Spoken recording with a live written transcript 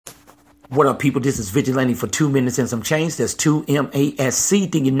What up, people? This is Vigilante for 2 minutes and some change. That's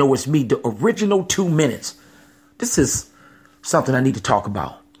 2MASC. Then you know it's me, the original 2 minutes. This is something I need to talk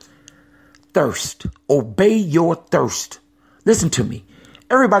about. Thirst. Obey your thirst. Listen to me.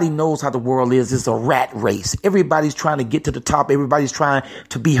 Everybody knows how the world is. It's a rat race. Everybody's trying to get to the top. Everybody's trying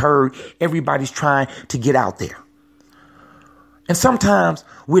to be heard. Everybody's trying to get out there. And sometimes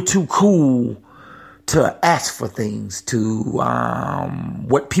we're too cool to ask for things, to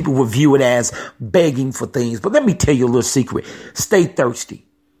what people would view it as begging for things. But let me tell you a little secret. Stay thirsty.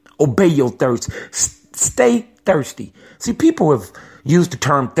 Obey your thirst. Stay thirsty. See, people have used the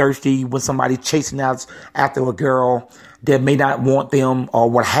term thirsty when somebody's chasing out after a girl that may not want them or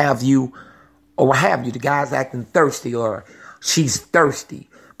what have you. The guy's acting thirsty or she's thirsty.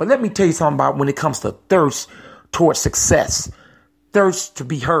 But let me tell you something about when it comes to thirst towards success. Thirst to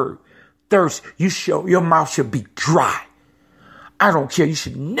be heard. Thirst, your mouth should be dry. I don't care. You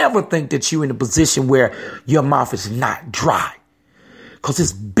should never think that you're in a position where your mouth is not dry. Because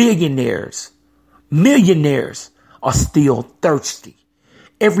it's billionaires, millionaires are still thirsty.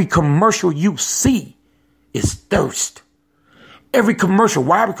 Every commercial you see is thirst. Every commercial.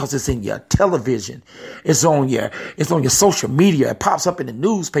 Why? Because it's in your television. It's on your social media. It pops up in the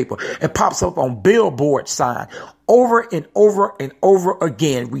newspaper. It pops up on billboard sign over and over and over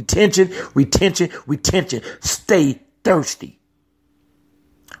again. Retention. Stay thirsty.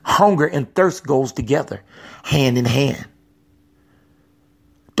 Hunger and thirst goes together, hand in hand.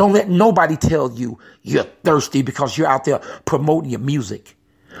 Don't let nobody tell you you're thirsty because you're out there promoting your music,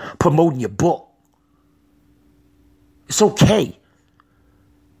 promoting your book. It's okay.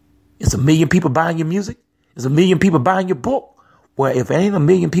 It's 1 million people buying your music. It's 1 million people buying your book. Well, if it ain't 1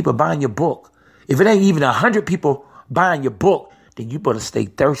 million people buying your book, if it ain't even 100 people buying your book, then you better stay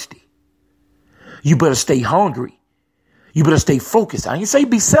thirsty. You better stay hungry. You better stay focused. I ain't say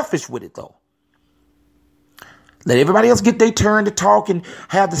be selfish with it, though. Let everybody else get their turn to talk and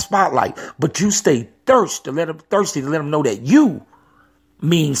have the spotlight. But you stay thirsty to let them know that you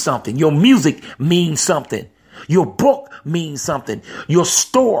mean something. Your music means something. Your book means something. Your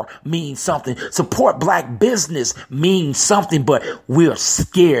store means something. Support black business means something, but we're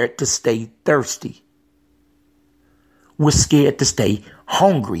scared to stay thirsty. We're scared to stay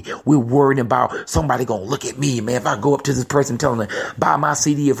hungry. We're worried about somebody going to look at me, man. If I go up to this person telling them, buy my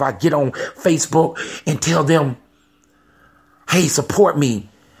CD, if I get on Facebook and tell them, hey, support me,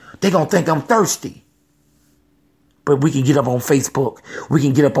 they're going to think I'm thirsty. But we can get up on Facebook. We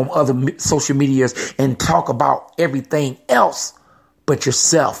can get up on other social medias and talk about everything else but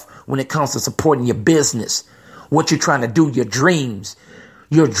yourself when it comes to supporting your business, what you're trying to do, your dreams.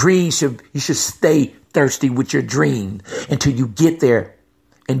 Your dreams you should stay thirsty with your dream until you get there,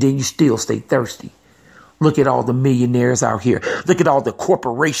 and then you still stay thirsty. Look at all the millionaires out here. Look at all the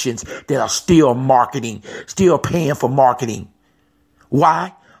corporations that are still marketing, still paying for marketing.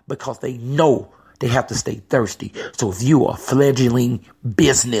 Why? Because they know they have to stay thirsty. So if you are a fledgling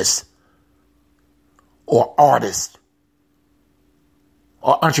business or artist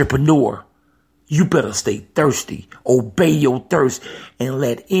or entrepreneur, you better stay thirsty. Obey your thirst and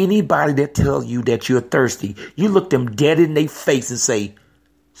let anybody that tells you that you're thirsty, you look them dead in their face and say,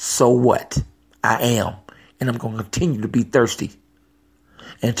 so what? I am. And I'm going to continue to be thirsty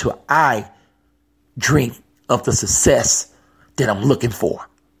until I drink of the success that I'm looking for.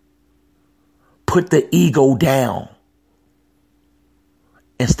 Put the ego down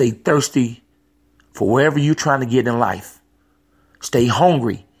and stay thirsty for wherever you're trying to get in life. Stay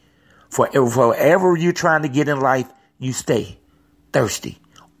hungry for wherever you're trying to get in life. You stay thirsty.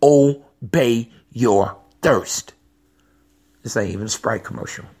 Obey your thirst. This ain't even a Sprite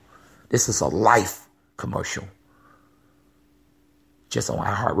commercial. This is a life commercial. Just on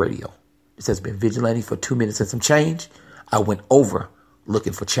iHeartRadio. This has been Vigilante for 2 minutes and some change. I went over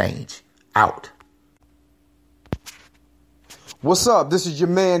looking for change. Out. What's up? This is your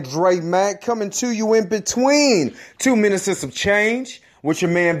man Dre Mack coming to you in between 2 minutes and some change with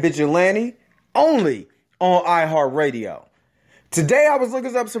your man Vigilante, only on iHeartRadio. Today I was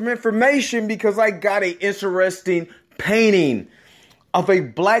looking up some information because I got an interesting painting of a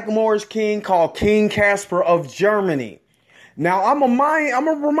Black Moorish king called King Caspar of Germany. Now I'm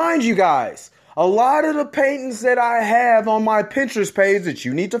gonna remind you guys, a lot of the paintings that I have on my Pinterest page that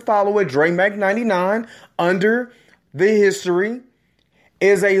you need to follow at DreMac99 under the history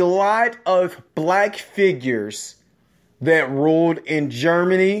is a lot of black figures that ruled in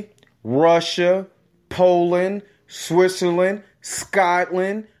Germany, Russia, Poland, Switzerland,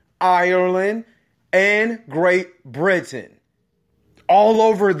 Scotland, Ireland, and Great Britain. All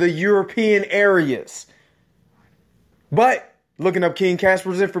over the European areas. But looking up King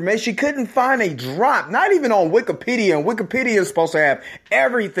Casper's information, couldn't find a drop, not even on Wikipedia. And Wikipedia is supposed to have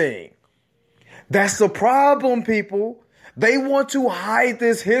everything. That's the problem, people. They want to hide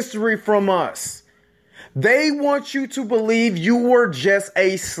this history from us. They want you to believe you were just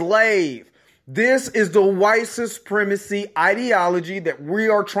a slave. This is the white supremacy ideology that we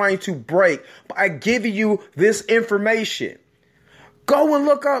are trying to break by giving you this information. Go and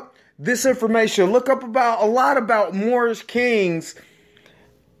look up this information. Look up a lot about Moorish kings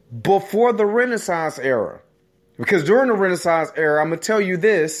before the Renaissance era. Because during the Renaissance era, I'm going to tell you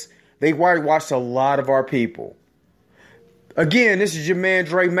this, they whitewashed a lot of our people. Again, this is your man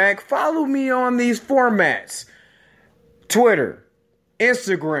Dre Mac. Follow me on these formats: Twitter,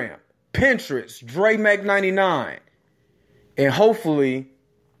 Instagram, Pinterest, Dre Mac 99. And hopefully,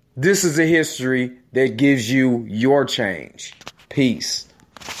 this is a history that gives you your change. Peace.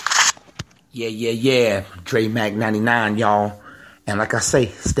 Yeah. Dre Mac 99, y'all. And like I say,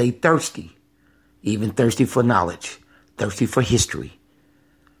 stay thirsty. Even thirsty for knowledge. Thirsty for history.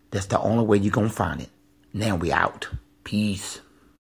 That's the only way you're going to find it. Now we out. Peace.